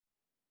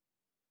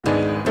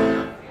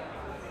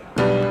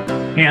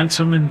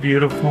handsome and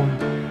beautiful,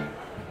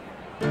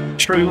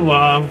 true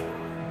love,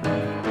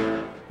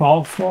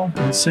 thoughtful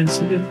and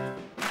sensitive.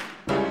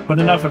 But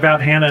enough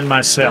about Hannah and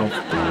myself.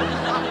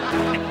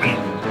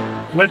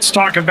 Let's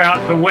talk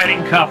about the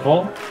wedding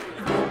couple.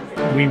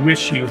 We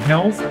wish you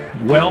health,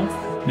 wealth,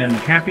 and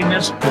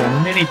happiness for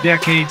many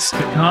decades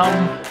to come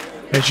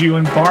as you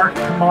embark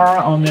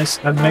tomorrow on this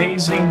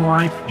amazing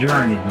life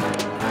journey.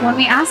 When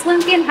we asked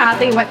Lindsey and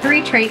Hadley what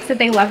 3 traits that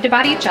they loved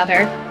about each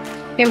other,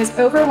 it was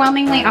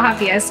overwhelmingly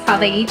obvious how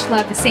they each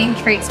loved the same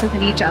traits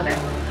within each other.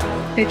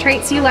 The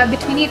traits you love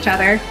between each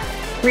other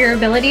were your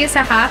abilities to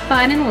have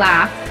fun and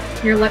laugh,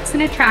 your looks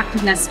and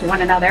attractiveness to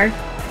one another,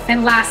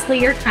 and lastly,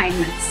 your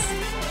kindness.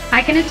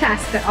 I can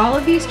attest that all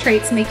of these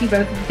traits make you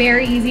both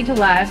very easy to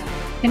love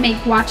and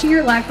make watching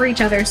your love for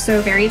each other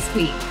so very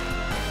sweet.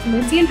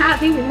 Lindsey and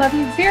Hadley, we love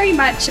you very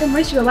much and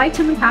wish you a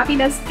lifetime of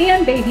happiness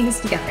and babies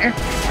together.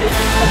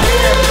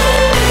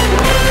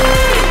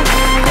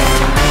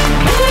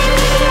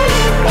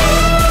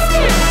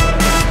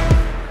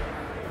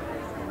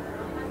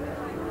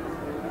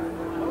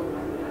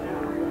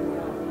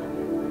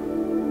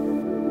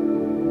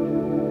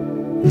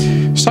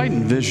 Sight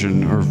and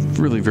vision are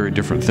really very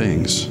different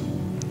things.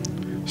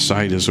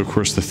 Sight is, of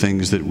course, the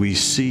things that we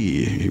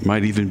see. It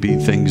might even be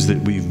things that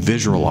we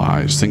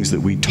visualize, things that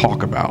we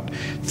talk about,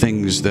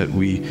 things that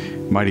we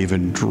might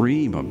even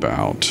dream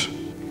about.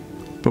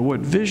 But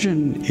what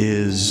vision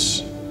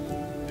is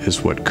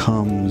what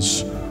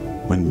comes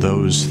when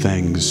those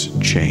things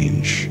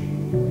change,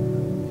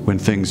 when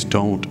things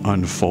don't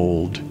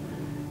unfold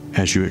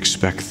as you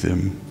expect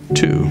them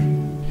to.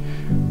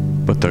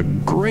 But the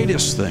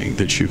greatest thing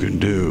that you can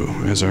do,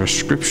 as our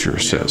scripture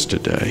says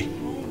today,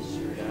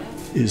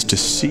 is to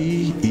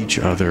see each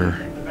other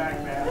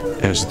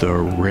as the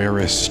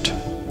rarest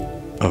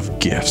of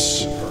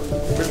gifts.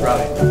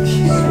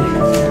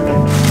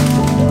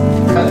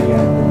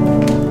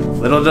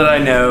 Little did I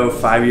know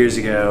 5 years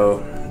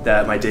ago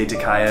that my date to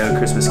Kaio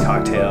Christmas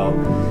cocktail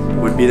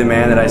would be the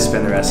man that I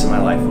spend the rest of my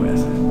life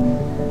with.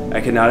 I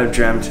could not have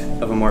dreamt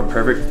of a more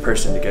perfect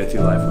person to go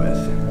through life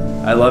with.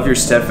 I love your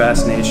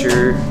steadfast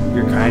nature,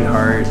 your kind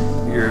heart,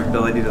 your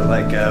ability to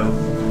let go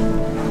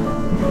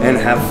and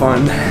have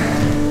fun.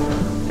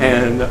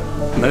 And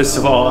most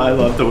of all, I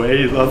love the way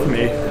you love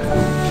me.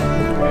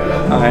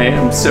 I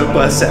am so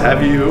blessed to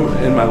have you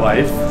in my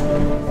life.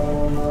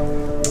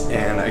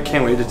 And I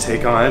can't wait to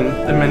take on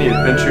the many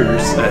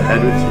adventures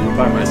ahead with you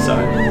by my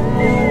side.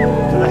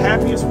 To the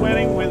happiest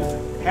wedding with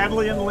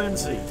Hadley and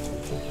Lindsey.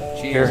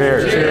 Cheers.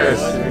 Cheers. Cheers.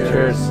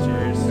 Cheers.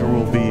 Cheers. There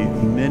will be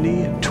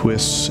many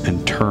twists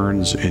and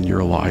turns in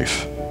your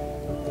life.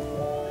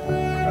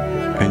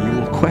 And you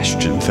will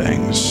question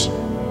things.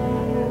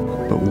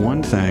 But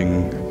one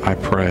thing I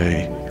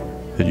pray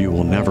that you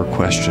will never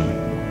question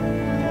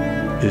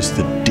is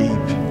the deep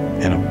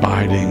and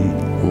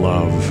abiding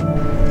love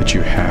that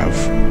you have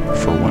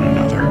for one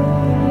another.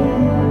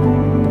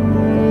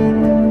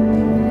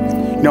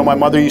 You know, my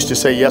mother used to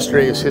say,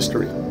 yesterday is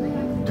history,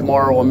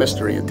 tomorrow a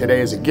mystery, and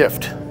today is a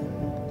gift.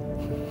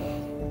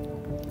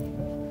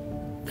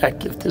 That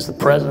gift is the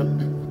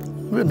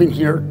present, living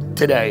here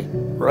today,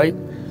 right?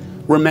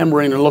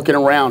 Remembering and looking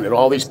around at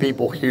all these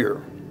people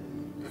here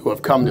who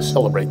have come to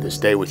celebrate this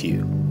day with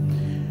you.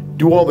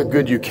 Do all the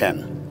good you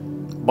can,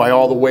 by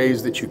all the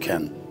ways that you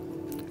can,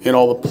 in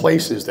all the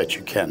places that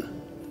you can,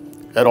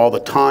 at all the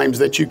times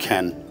that you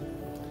can,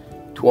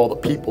 to all the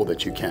people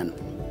that you can,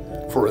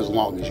 for as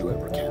long as you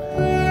ever can.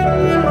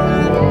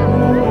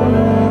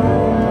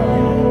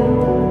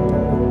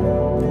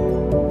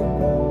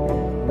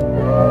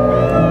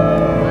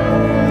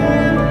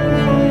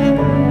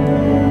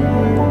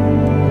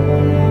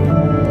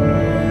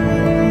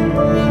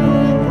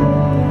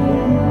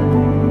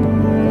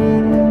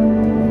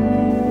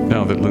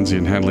 Lindsey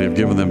and Hadley have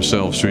given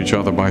themselves to each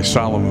other by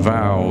solemn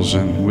vows,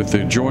 and with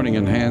the joining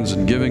in hands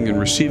and giving and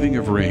receiving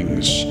of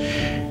rings,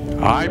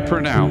 I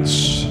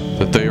pronounce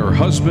that they are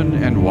husband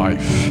and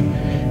wife,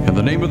 in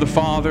the name of the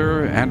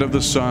Father, and of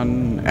the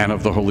Son, and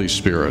of the Holy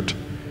Spirit.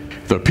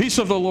 The peace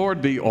of the Lord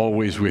be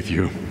always with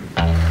you.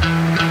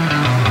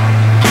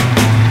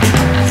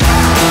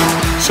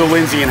 So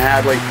Lindsey and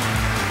Hadley,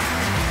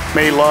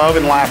 may love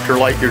and laughter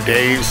light your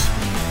days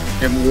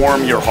and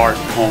warm your heart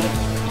and home.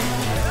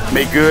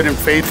 May good and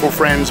faithful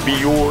friends be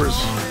yours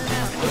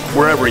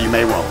wherever you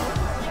may roam.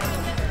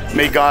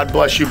 May God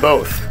bless you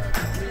both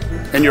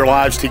and your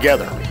lives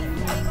together.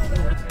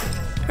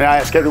 And I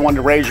ask everyone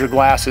to raise your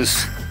glasses.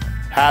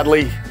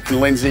 Hadley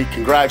and Lindsey,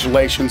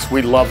 congratulations.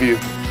 We love you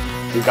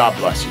and God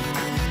bless you.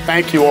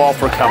 Thank you all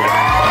for coming.